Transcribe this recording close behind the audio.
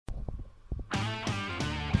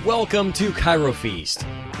Welcome to Chiro Feast,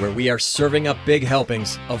 where we are serving up big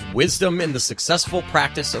helpings of wisdom in the successful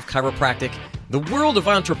practice of chiropractic, the world of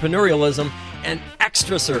entrepreneurialism, and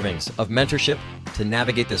extra servings of mentorship to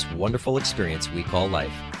navigate this wonderful experience we call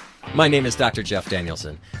life. My name is Dr. Jeff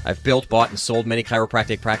Danielson. I've built, bought, and sold many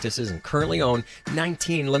chiropractic practices and currently own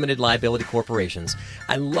 19 limited liability corporations.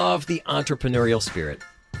 I love the entrepreneurial spirit,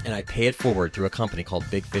 and I pay it forward through a company called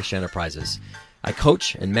Big Fish Enterprises. I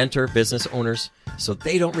coach and mentor business owners so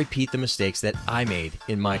they don't repeat the mistakes that I made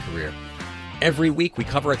in my career. Every week, we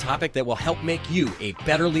cover a topic that will help make you a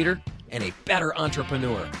better leader and a better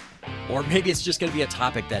entrepreneur. Or maybe it's just going to be a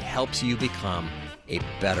topic that helps you become a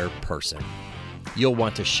better person. You'll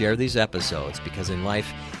want to share these episodes because in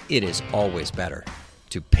life, it is always better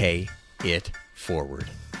to pay it forward.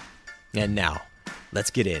 And now, let's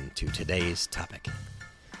get into today's topic.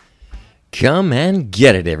 Come and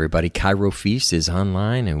get it, everybody. Chiro Feast is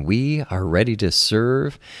online, and we are ready to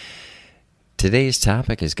serve. Today's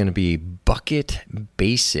topic is going to be bucket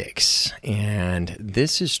basics, and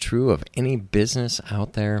this is true of any business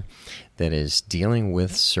out there that is dealing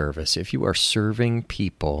with service. If you are serving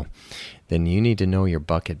people, then you need to know your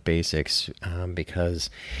bucket basics because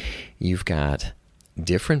you've got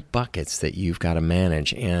different buckets that you've got to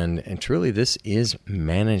manage. And truly, this is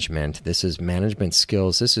management. This is management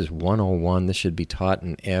skills. This is 101. This should be taught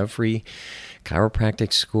in every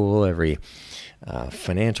chiropractic school, every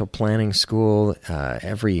financial planning school,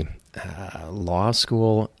 every law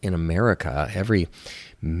school in America, every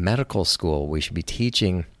medical school. We should be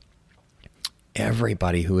teaching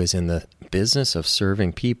everybody who is in the business of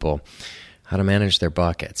serving people how to manage their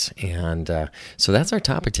buckets. And so that's our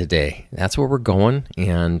topic today. That's where we're going.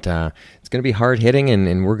 And it's going to be hard-hitting,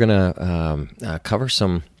 and we're going to cover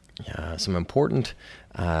some important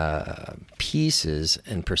pieces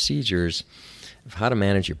and procedures of how to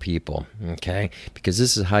manage your people, okay? Because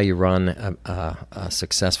this is how you run a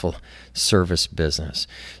successful service business.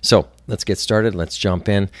 So let's get started. Let's jump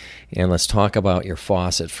in, and let's talk about your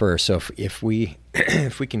faucet first. So if we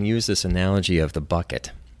if we can use this analogy of the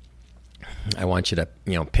bucket, I want you to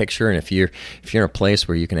picture, and if you're in a place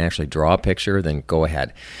where you can actually draw a picture, then go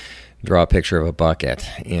ahead, draw a picture of a bucket.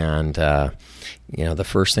 And the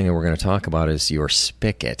first thing that we're going to talk about is your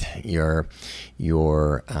spigot, your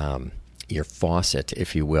faucet,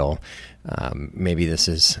 if you will. Maybe this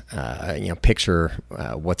is picture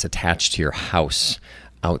what's attached to your house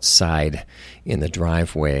outside in the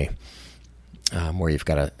driveway. Where you've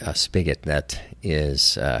got a spigot that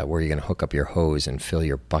is where you're going to hook up your hose and fill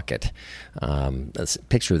your bucket. Let's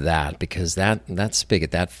picture that, because that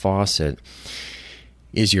spigot, that faucet,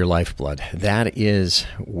 is your lifeblood. That is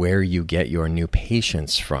where you get your new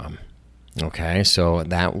patients from. Okay, so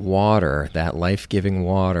that water, that life-giving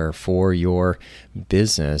water for your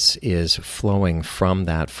business is flowing from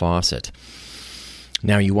that faucet.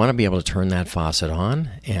 Now, you want to be able to turn that faucet on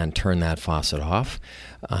and turn that faucet off.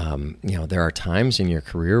 There are times in your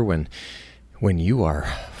career when you are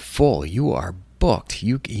full, you are booked,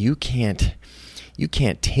 you can't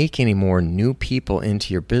take any more new people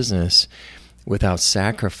into your business without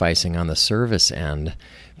sacrificing on the service end,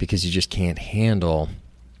 because you just can't handle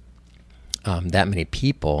that many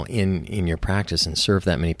people in your practice and serve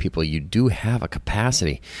that many people. You do have a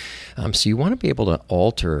capacity. So you want to be able to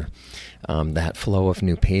alter that flow of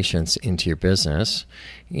new patients into your business.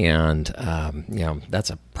 And,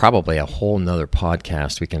 that's probably a whole nother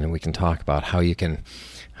podcast. We can talk about how you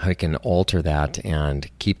can alter that and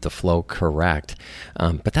keep the flow correct.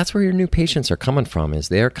 But that's where your new patients are coming from, is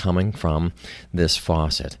they're coming from this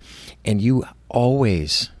faucet. And you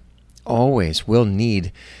always will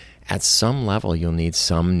need, at some level, you'll need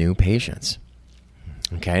some new patients.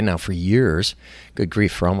 Okay, now for years, good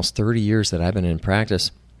grief, for almost 30 years that I've been in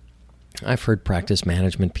practice, I've heard practice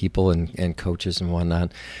management people and coaches and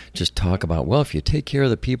whatnot just talk about, well, if you take care of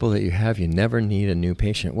the people that you have, you never need a new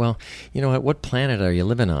patient. Well, what planet are you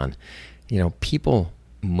living on? People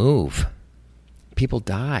move. People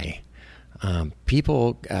die.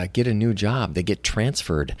 People get a new job. They get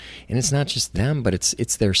transferred. And it's not just them, but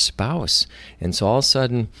it's their spouse. And so all of a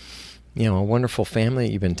sudden, a wonderful family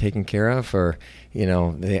that you've been taking care of, or,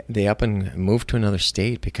 they up and move to another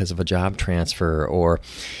state because of a job transfer, or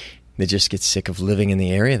they just get sick of living in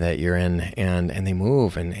the area that you're in, and they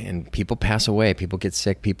move, and people pass away, people get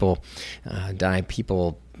sick, people die,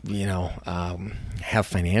 people have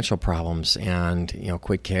financial problems and,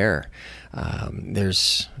 quit care.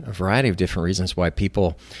 There's a variety of different reasons why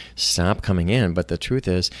people stop coming in, but the truth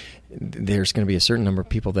is there's going to be a certain number of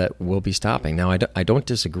people that will be stopping. Now, I don't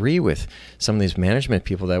disagree with some of these management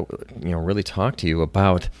people that, really talk to you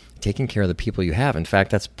about taking care of the people you have. In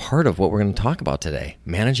fact, that's part of what we're going to talk about today,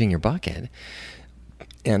 managing your bucket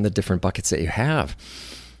and the different buckets that you have.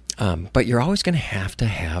 But you're always going to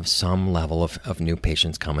have some level of new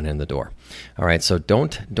patients coming in the door. All right, so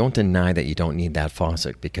don't deny that you don't need that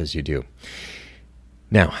faucet, because you do.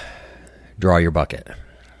 Now, draw your bucket,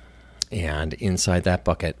 and inside that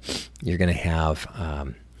bucket, you're going to have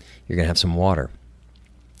some water,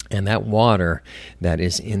 and that water that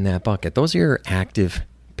is in that bucket, those are your active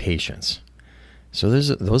patients. So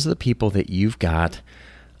those are the people that you've got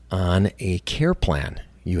on a care plan.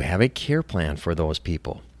 You have a care plan for those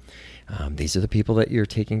people. These are the people that you're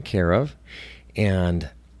taking care of, and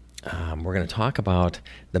we're going to talk about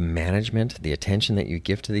the management, the attention that you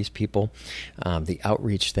give to these people, the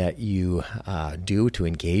outreach that you do to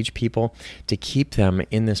engage people, to keep them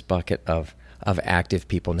in this bucket of active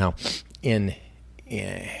people. Now, in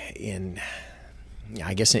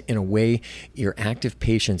I guess in a way, your active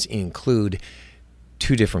patients include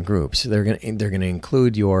two different groups. They're going to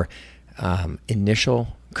include your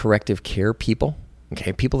initial corrective care people.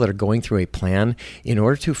 Okay, people that are going through a plan in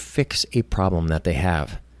order to fix a problem that they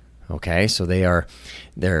have. Okay, so they're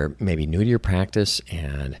maybe new to your practice,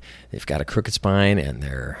 and they've got a crooked spine, and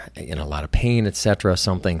they're in a lot of pain, etc.,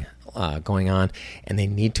 something going on, and they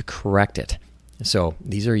need to correct it. So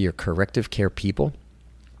these are your corrective care people.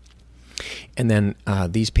 And then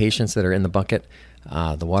these patients that are in the bucket,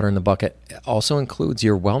 the water in the bucket, also includes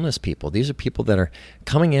your wellness people. These are people that are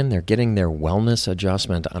coming in, they're getting their wellness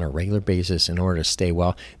adjustment on a regular basis in order to stay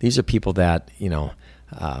well. These are people that, you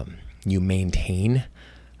maintain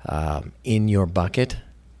in your bucket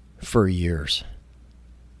for years.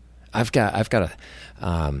 I've got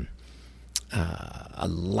a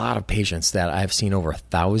lot of patients that I've seen over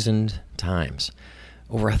 1,000 times,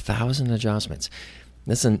 over 1,000 adjustments.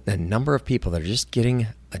 This is a number of people that are just getting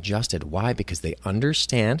adjusted. Why? Because they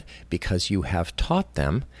understand, because you have taught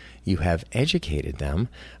them, you have educated them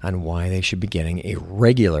on why they should be getting a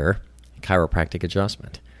regular chiropractic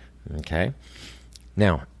adjustment. Okay?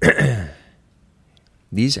 Now,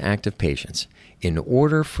 these active patients, in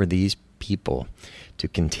order for these people to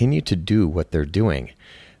continue to do what they're doing,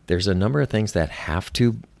 there's a number of things that have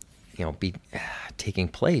to, be taking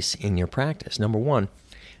place in your practice. Number one,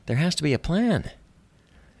 there has to be a plan.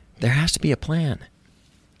 There has to be a plan.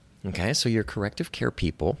 Okay, so your corrective care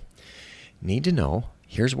people need to know,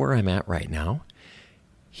 here's where I'm at right now,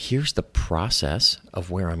 here's the process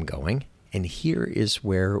of where I'm going, and here is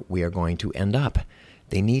where we are going to end up.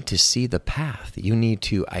 They need to see the path. You need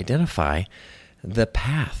to identify the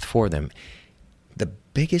path for them. The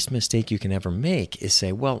biggest mistake you can ever make is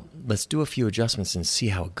say, well, let's do a few adjustments and see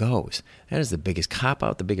how it goes. That is the biggest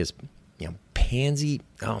cop-out, the biggest pansy.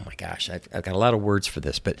 Oh my gosh, I've got a lot of words for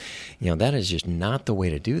this, but that is just not the way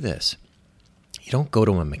to do this. You don't go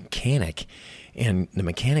to a mechanic and the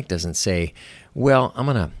mechanic doesn't say, well, I'm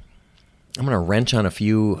gonna wrench on a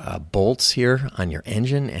few bolts here on your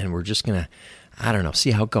engine, and we're just gonna,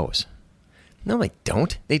 see how it goes. No, they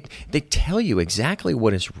don't. They tell you exactly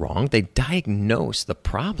what is wrong. They diagnose the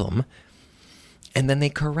problem, and then they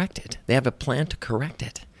correct it. They have a plan to correct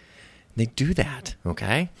it. They do that,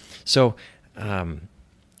 okay? So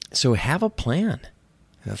have a plan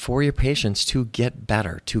for your patients to get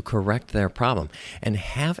better, to correct their problem, and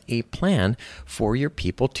have a plan for your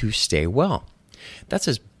people to stay well. That's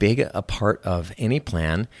as big a part of any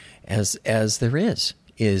plan as there is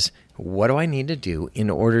what do I need to do in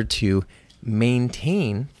order to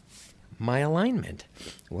maintain my alignment?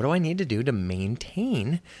 What do I need to do to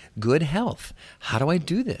maintain good health? How do I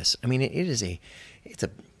do this? I mean, it's a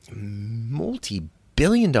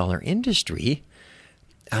multi-billion-dollar industry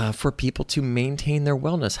for people to maintain their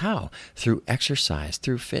wellness. How? Through exercise,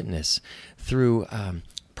 through fitness, through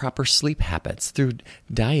proper sleep habits, through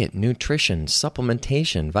diet, nutrition,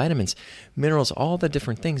 supplementation, vitamins, minerals, all the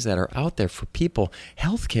different things that are out there for people.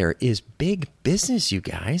 Healthcare is big business, you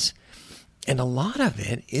guys. And a lot of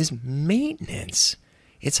it is maintenance.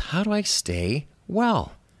 It's how do I stay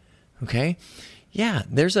well? Okay? Yeah,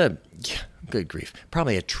 there's good grief,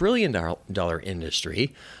 probably $1 trillion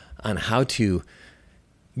industry on how to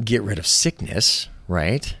get rid of sickness,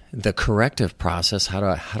 right? The corrective process,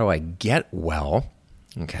 how do I get well?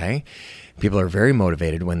 Okay? People are very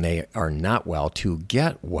motivated when they are not well to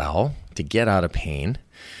get well, to get out of pain.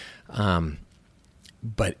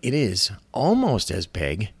 But it is almost as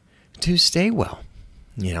big to stay well.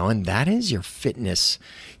 And that is your fitness,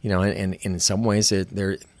 and in some ways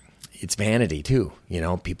it's vanity too.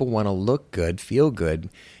 People want to look good, feel good,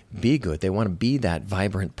 be good. They want to be that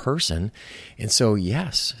vibrant person. And so,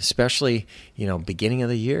 yes, especially, beginning of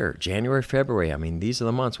the year, January, February. I mean, these are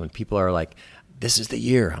the months when people are like, this is the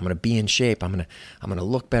year. I'm going to be in shape. I'm going to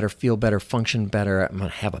look better, feel better, function better. I'm going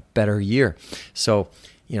to have a better year. So,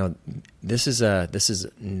 this is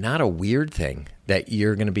not a weird thing that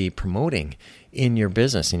you're going to be promoting in your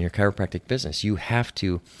business, in your chiropractic business. You have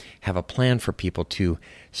to have a plan for people to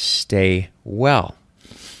stay well.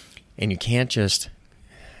 And you can't just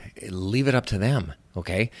leave it up to them,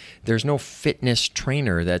 okay? There's no fitness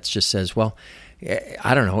trainer that just says, well,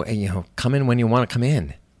 I don't know, come in when you want to come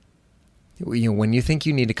in. When you think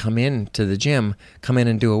you need to come in to the gym, come in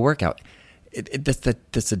and do a workout. That's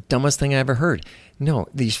the dumbest thing I ever heard. No,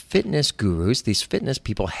 these fitness gurus, these fitness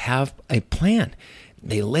people have a plan.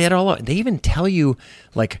 They lay it all out. They even tell you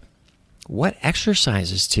like what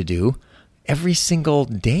exercises to do every single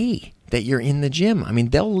day that you're in the gym. I mean,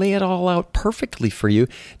 they'll lay it all out perfectly for you,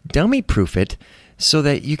 dummy-proof it, so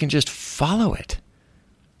that you can just follow it.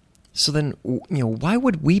 So then, why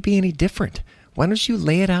would we be any different? Why don't you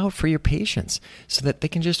lay it out for your patients so that they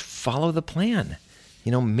can just follow the plan?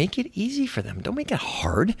 Make it easy for them. Don't make it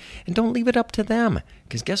hard, and don't leave it up to them.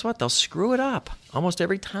 Because guess what? They'll screw it up almost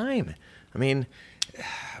every time. I mean,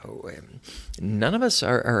 none of us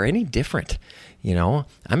are any different.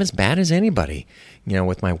 I'm as bad as anybody,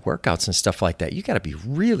 with my workouts and stuff like that. You got to be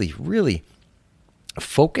really, really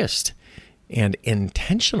focused and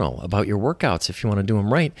intentional about your workouts if you want to do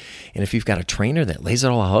them right. And if you've got a trainer that lays it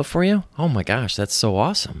all out for you, oh my gosh, that's so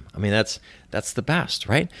awesome. I mean, that's the best,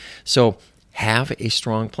 right? So have a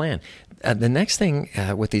strong plan. The next thing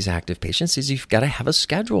with these active patients is you've got to have a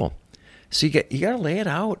schedule. So you got to lay it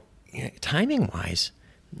out timing wise.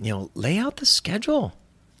 Lay out the schedule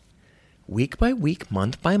week by week,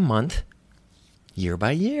 month by month, year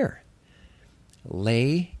by year.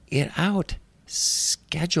 Lay it out.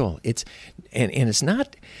 Schedule. It's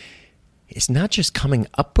not just coming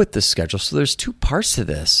up with the schedule. So there's two parts to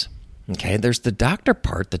this. Okay, there's the doctor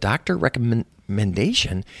part. The doctor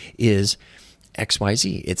recommendation is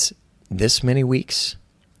XYZ. It's this many weeks.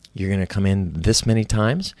 You're going to come in this many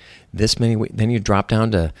times, this many weeks. Then you drop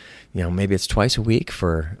down to, maybe it's twice a week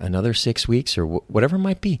for another 6 weeks or whatever it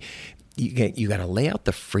might be. You got to lay out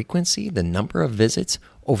the frequency, the number of visits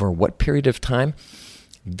over what period of time.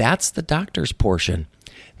 That's the doctor's portion.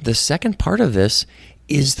 The second part of this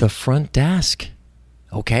is the front desk.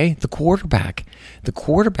 Okay, the quarterback. The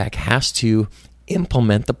quarterback has to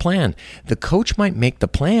implement the plan. The coach might make the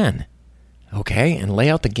plan, okay, and lay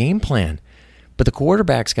out the game plan, but the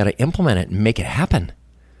quarterback's got to implement it and make it happen.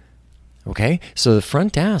 Okay, so the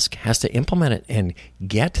front desk has to implement it and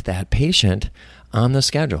get that patient on the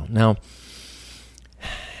schedule. Now,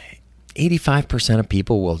 85% of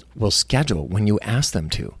people will schedule when you ask them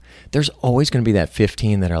to. There's always going to be that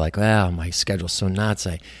 15 that are like, well, my schedule's so nuts.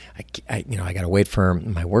 I got to wait for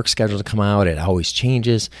my work schedule to come out. It always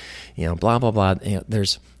changes, blah, blah, blah.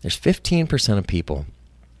 There's 15% of people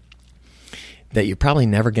that you're probably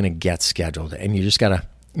never going to get scheduled, and you just got to,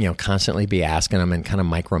 constantly be asking them and kind of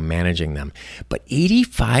micromanaging them. But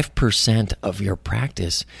 85% of your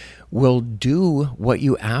practice will do what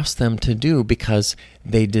you ask them to do because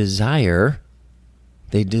they desire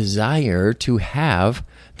to have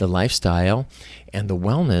the lifestyle and the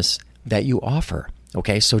wellness that you offer.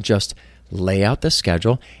 Okay, so just lay out the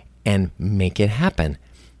schedule and make it happen.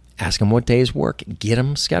 Ask them what days work, get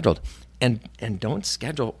them scheduled. And don't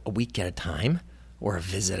schedule a week at a time or a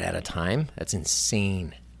visit at a time. That's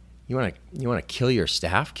insane. You want to kill your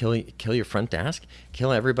staff, kill your front desk,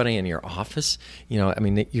 kill everybody in your office. You're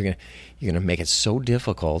gonna make it so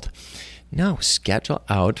difficult. No, schedule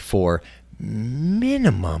out for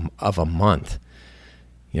minimum of a month.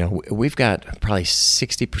 We've got probably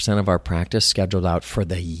 60% of our practice scheduled out for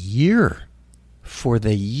the year. For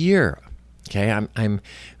the year. Okay, I'm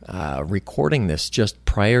recording this just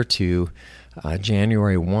prior to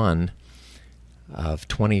January 1 of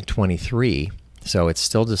 2023. So it's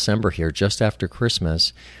still December here, just after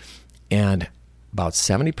Christmas, and about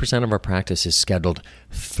 70% of our practice is scheduled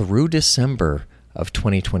through December of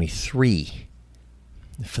 2023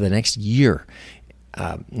 for the next year.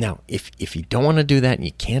 Now, if you don't want to do that and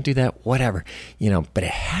you can't do that, whatever, but it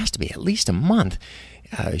has to be at least a month.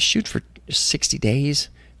 Shoot for 60 days,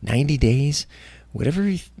 90 days,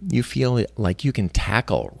 whatever you feel like you can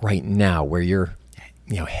tackle right now, where your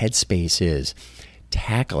headspace is.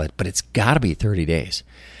 Tackle it, but it's got to be 30 days.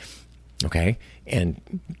 Okay?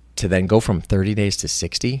 And to then go from 30 days to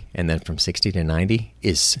 60 and then from 60 to 90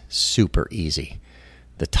 is super easy.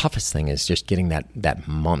 The toughest thing is just getting that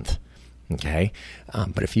month. Okay.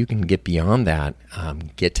 But if you can get beyond that,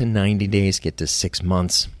 get to 90 days, get to 6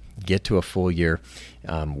 months, get to a full year,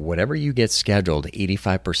 whatever you get scheduled,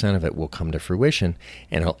 85% of it will come to fruition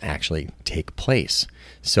and it'll actually take place.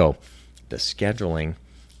 So the scheduling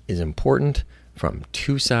is important from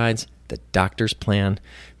two sides: the doctor's plan,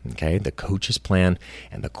 okay, the coach's plan,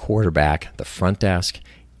 and the quarterback, the front desk,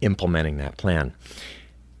 implementing that plan.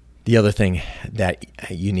 The other thing that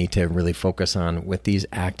you need to really focus on with these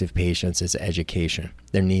active patients is education.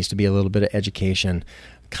 There needs to be a little bit of education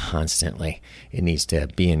constantly. It needs to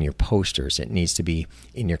be in your posters. It needs to be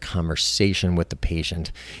in your conversation with the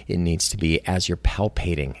patient. It needs to be as you're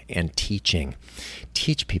palpating and teaching.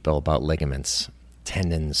 Teach people about ligaments,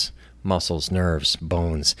 tendons, muscles, nerves,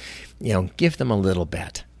 bones. Give them a little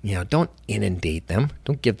bit. Don't inundate them.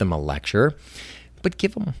 Don't give them a lecture, but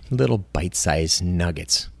give them little bite-sized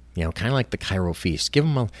nuggets. Kind of like the Chiro Feast. Give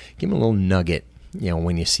them a little nugget,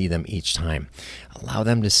 when you see them each time. Allow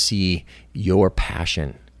them to see your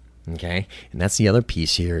passion, okay? And that's the other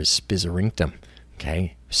piece here is Spisarinctum,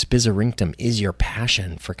 okay? Spisarinctum is your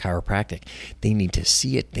passion for chiropractic. They need to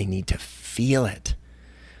see it. They need to feel it.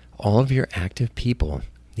 All of your active people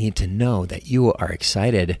need to know that you are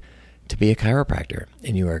excited to be a chiropractor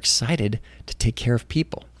and you are excited to take care of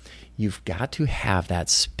people. You've got to have that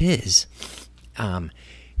spiz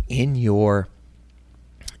in your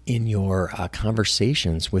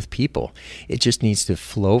conversations with people. It just needs to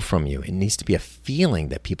flow from you. It needs to be a feeling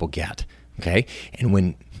that people get, okay? And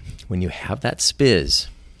when you have that spiz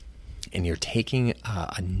and you're taking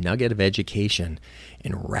a nugget of education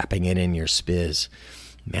and wrapping it in your spiz,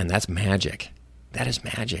 man, that's magic. That is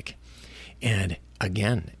magic. And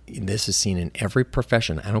again, this is seen in every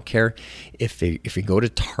profession. I don't care if you go to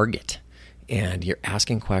Target and you're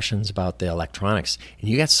asking questions about the electronics, and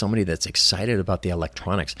you got somebody that's excited about the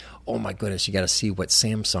electronics. Oh my goodness, you got to see what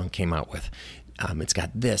Samsung came out with. It's got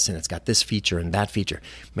this, and it's got this feature and that feature.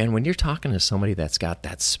 Man, when you're talking to somebody that's got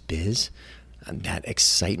that spiz, that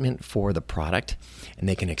excitement for the product, and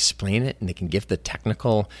they can explain it, and they can give the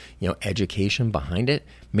technical, education behind it,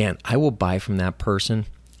 man, I will buy from that person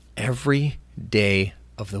every day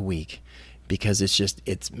of the week, because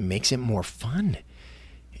it makes it more fun.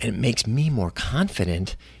 And it makes me more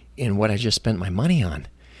confident in what I just spent my money on.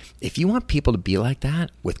 If you want people to be like that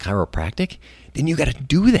with chiropractic, then you got to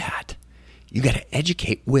do that. You got to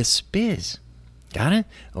educate with spiz. Got it?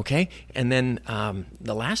 Okay. And then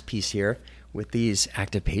the last piece here with these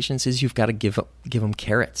active patients is you've got to give them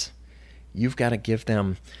carrots. You've got to give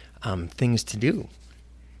them things to do.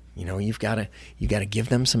 You got to give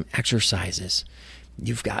them some exercises.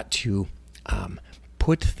 You've got to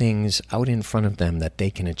put things out in front of them that they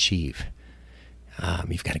can achieve.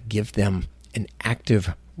 You've got to give them an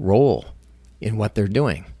active role in what they're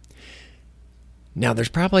doing. Now, there's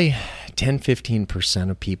probably 10-15%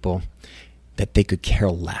 of people that they could care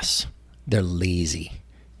less. They're lazy.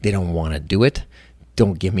 They don't want to do it.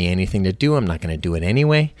 Don't give me anything to do. I'm not going to do it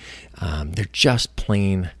anyway. They're just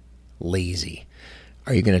plain lazy.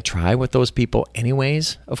 Are you going to try with those people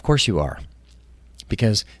anyways? Of course you are.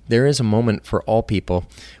 Because there is a moment for all people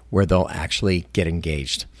where they'll actually get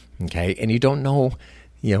engaged, okay? And you don't know,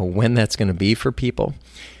 when that's going to be for people.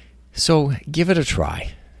 So give it a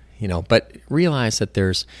try, but realize that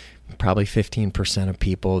there's probably 15% of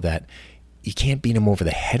people that you can't beat them over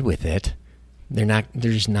the head with it. They're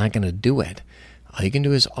just not going to do it. All you can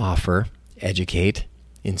do is offer, educate,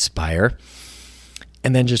 inspire,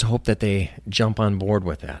 and then just hope that they jump on board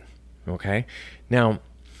with that, okay? Now,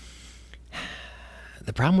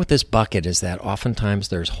 the problem with this bucket is that oftentimes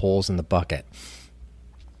there's holes in the bucket.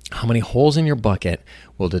 How many holes in your bucket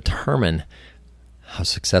will determine how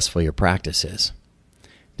successful your practice is.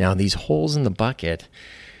 Now, these holes in the bucket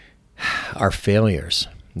are failures.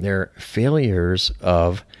 They're failures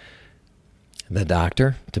of the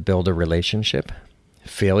doctor to build a relationship,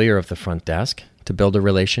 failure of the front desk to build a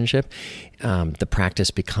relationship. The practice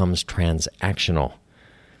becomes transactional.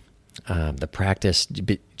 The practice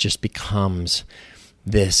just becomes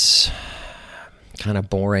this kind of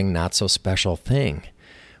boring, not so special thing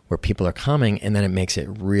where people are coming, and then it makes it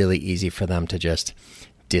really easy for them to just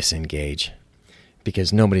disengage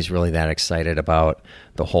because nobody's really that excited about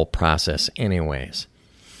the whole process anyways.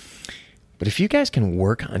 But if you guys can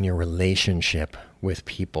work on your relationship with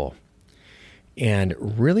people and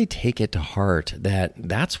really take it to heart that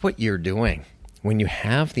that's what you're doing when you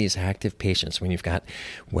have these active patients, when you've got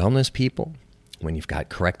wellness people, when you've got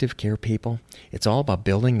corrective care people, it's all about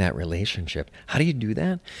building that relationship. How do you do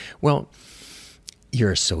that? Well,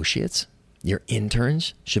 your associates, your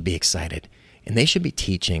interns should be excited, and they should be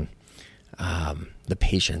teaching the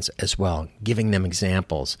patients as well, giving them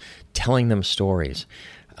examples, telling them stories.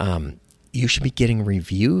 You should be getting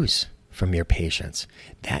reviews from your patients.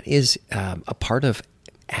 That is a part of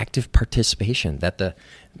active participation that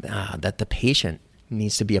the patient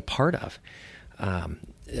needs to be a part of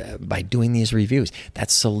by doing these reviews. That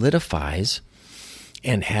solidifies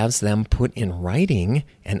and has them put in writing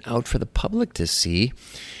and out for the public to see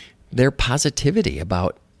their positivity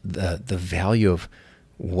about the value of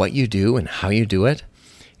what you do and how you do it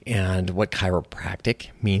and what chiropractic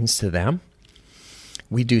means to them.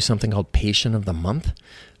 We do something called Patient of the Month.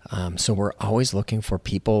 So we're always looking for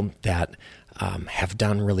people that have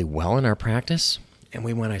done really well in our practice, and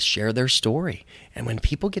we want to share their story. And when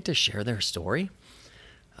people get to share their story,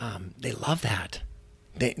 they love that.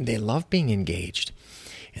 They love being engaged,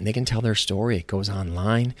 and they can tell their story. It goes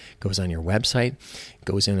online, goes on your website,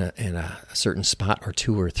 goes in a certain spot or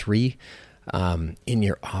two or three in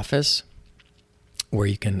your office where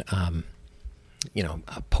you can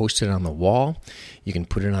post it on the wall. You can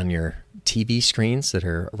put it on your TV screens that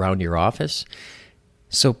are around your office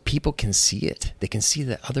so people can see it. They can see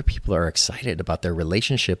that other people are excited about their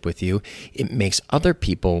relationship with you. It makes other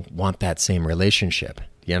people want that same relationship.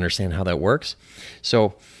 Do you understand how that works?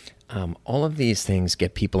 So all of these things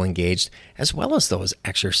get people engaged, as well as those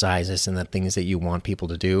exercises and the things that you want people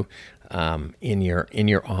to do in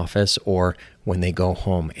your office or when they go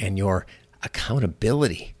home, and your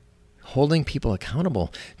accountability, holding people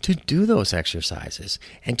accountable to do those exercises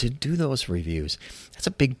and to do those reviews. That's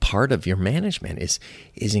a big part of your management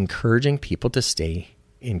is encouraging people to stay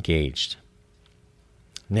engaged.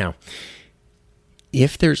 Now,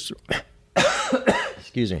 if there's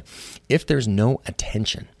if there's no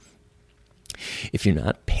attention, if you're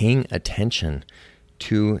not paying attention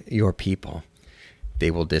to your people,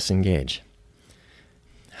 they will disengage.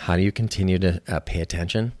 How do you continue to pay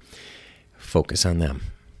attention? Focus on them.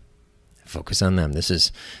 Focus on them. This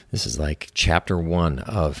is like chapter 1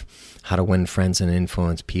 of How to Win Friends and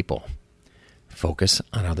Influence People. Focus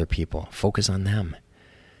on other people. Focus on them.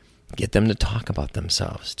 Get them to talk about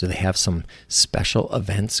themselves. Do they have some special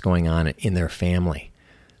events going on in their family?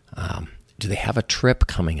 Do they have a trip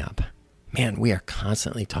coming up? Man, we are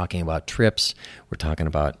constantly talking about trips. We're talking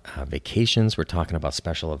about vacations. We're talking about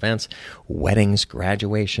special events, weddings,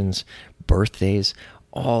 graduations, birthdays,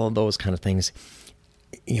 all of those kind of things.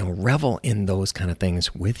 Revel in those kind of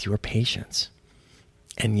things with your patients.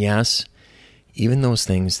 And yes, even those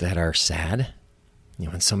things that are sad,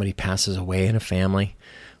 when somebody passes away in a family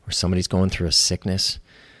or somebody's going through a sickness,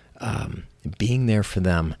 being there for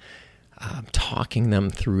them, talking them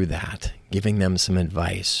through that, giving them some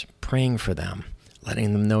advice, praying for them,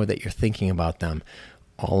 letting them know that you're thinking about them,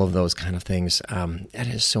 all of those kind of things, that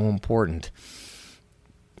is so important.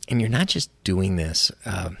 And you're not just doing this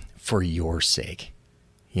for your sake.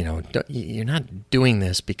 You're not doing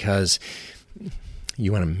this because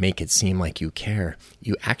you want to make it seem like you care.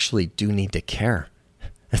 You actually do need to care.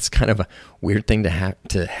 That's kind of a weird thing to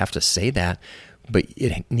have to say that, but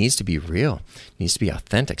it needs to be real. It needs to be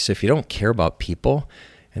authentic. So if you don't care about people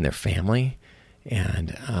and their family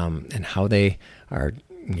and how they are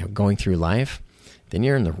going through life, then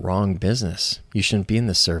you're in the wrong business. You shouldn't be in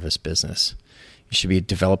the service business. You should be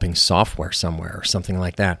developing software somewhere or something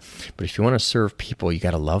like that. But if you want to serve people, you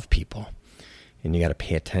got to love people and you got to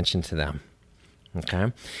pay attention to them.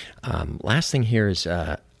 Okay. Last thing here is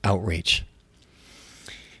outreach.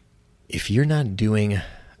 If you're not doing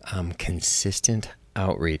consistent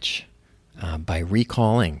outreach by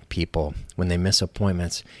recalling people when they miss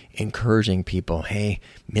appointments, encouraging people, hey,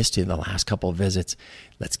 missed you the last couple of visits,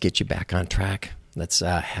 let's get you back on track. Let's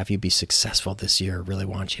have you be successful this year. Really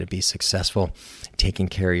want you to be successful, taking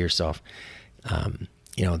care of yourself.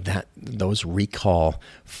 Those recall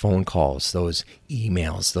phone calls, those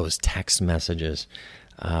emails, those text messages,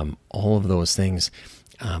 all of those things,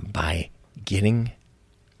 by getting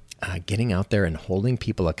out there and holding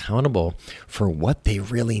people accountable for what they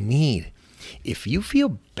really need. If you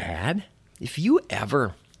feel bad, if you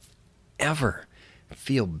ever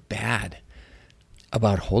feel bad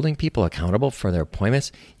about holding people accountable for their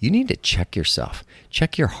appointments, you need to check yourself,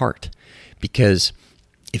 check your heart. Because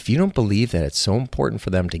if you don't believe that it's so important for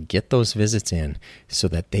them to get those visits in so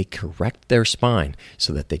that they correct their spine,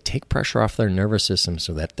 so that they take pressure off their nervous system,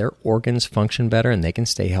 so that their organs function better and they can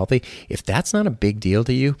stay healthy, if that's not a big deal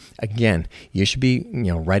to you, again, you should be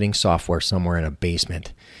writing software somewhere in a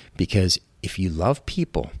basement. Because if you love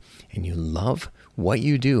people and you love what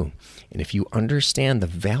you do, and if you understand the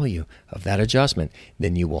value of that adjustment,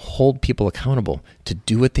 then you will hold people accountable to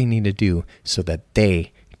do what they need to do so that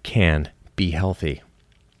they can be healthy.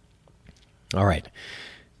 All right.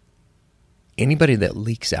 Anybody that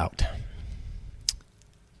leaks out,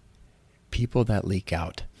 people that leak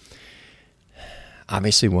out,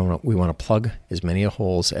 obviously we want to plug as many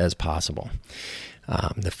holes as possible.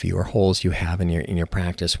 The fewer holes you have in your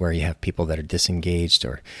practice where you have people that are disengaged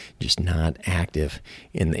or just not active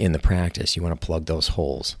in the practice, you want to plug those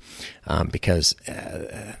holes, because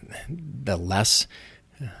the less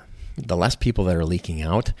people that are leaking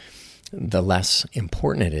out, the less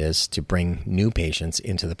important it is to bring new patients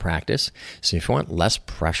into the practice. So if you want less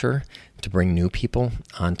pressure to bring new people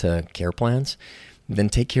onto care plans, then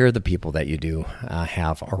take care of the people that you do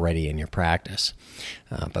have already in your practice.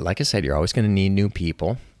 But like I said, you're always going to need new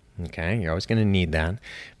people. Okay, you're always going to need that.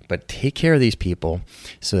 But take care of these people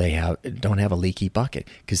so they don't have a leaky bucket,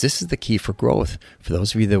 because this is the key for growth. For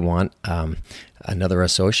those of you that want another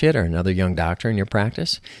associate or another young doctor in your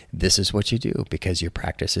practice, this is what you do, because your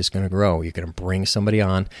practice is going to grow. You're going to bring somebody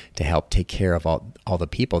on to help take care of all the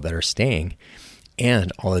people that are staying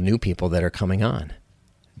and all the new people that are coming on.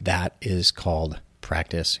 That is called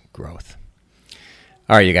practice growth.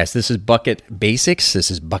 All right, you guys, this is bucket basics.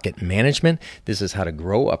 This is bucket management. This is how to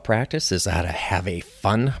grow a practice. This is how to have a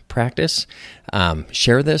fun practice.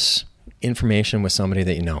 Share this information with somebody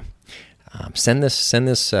that you know. Send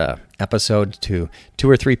this episode to 2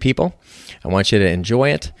 or 3 people. I want you to enjoy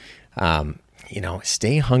it.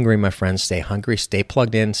 Stay hungry, my friends. Stay hungry. Stay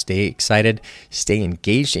plugged in. Stay excited. Stay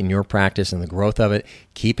engaged in your practice and the growth of it.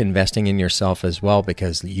 Keep investing in yourself as well,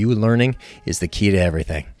 because you learning is the key to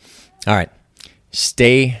everything. All right.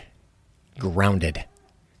 Stay grounded.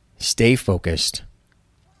 Stay focused.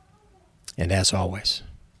 And as always,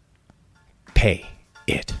 pay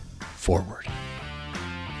it forward.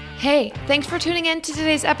 Hey, thanks for tuning in to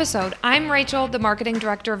today's episode. I'm Rachel, the Marketing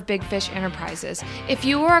Director of Big Fish Enterprises. If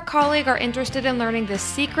you or a colleague are interested in learning the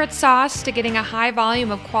secret sauce to getting a high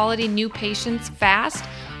volume of quality new patients fast,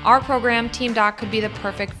 our program, Team Doc, could be the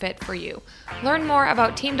perfect fit for you. Learn more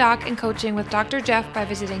about Team Doc and coaching with Dr. Jeff by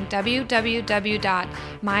visiting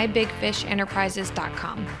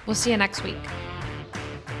www.mybigfishenterprises.com. We'll see you next week.